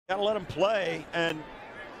got to let them play and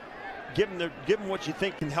give them what you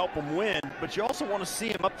think can help them win, but you also want to see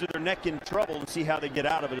them up to their neck in trouble and see how they get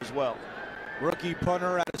out of it as well. Rookie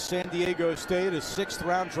punter out of San Diego State, a 6th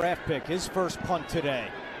round draft pick, his first punt today.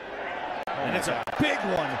 And it's a big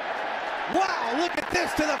one. Wow, look at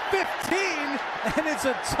this, to the 15, and it's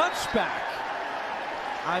a touchback.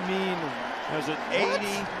 I mean, there's an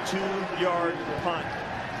 82-yard punt.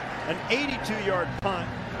 An 82-yard punt,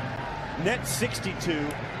 net 62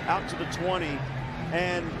 out to the 20,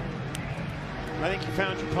 and I think you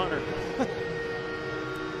found your punter.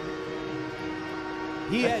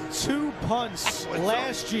 He had 2 punts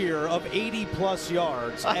last year of 80-plus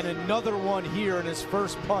yards, and another one here in his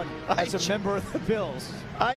first punt as a member of the Bills.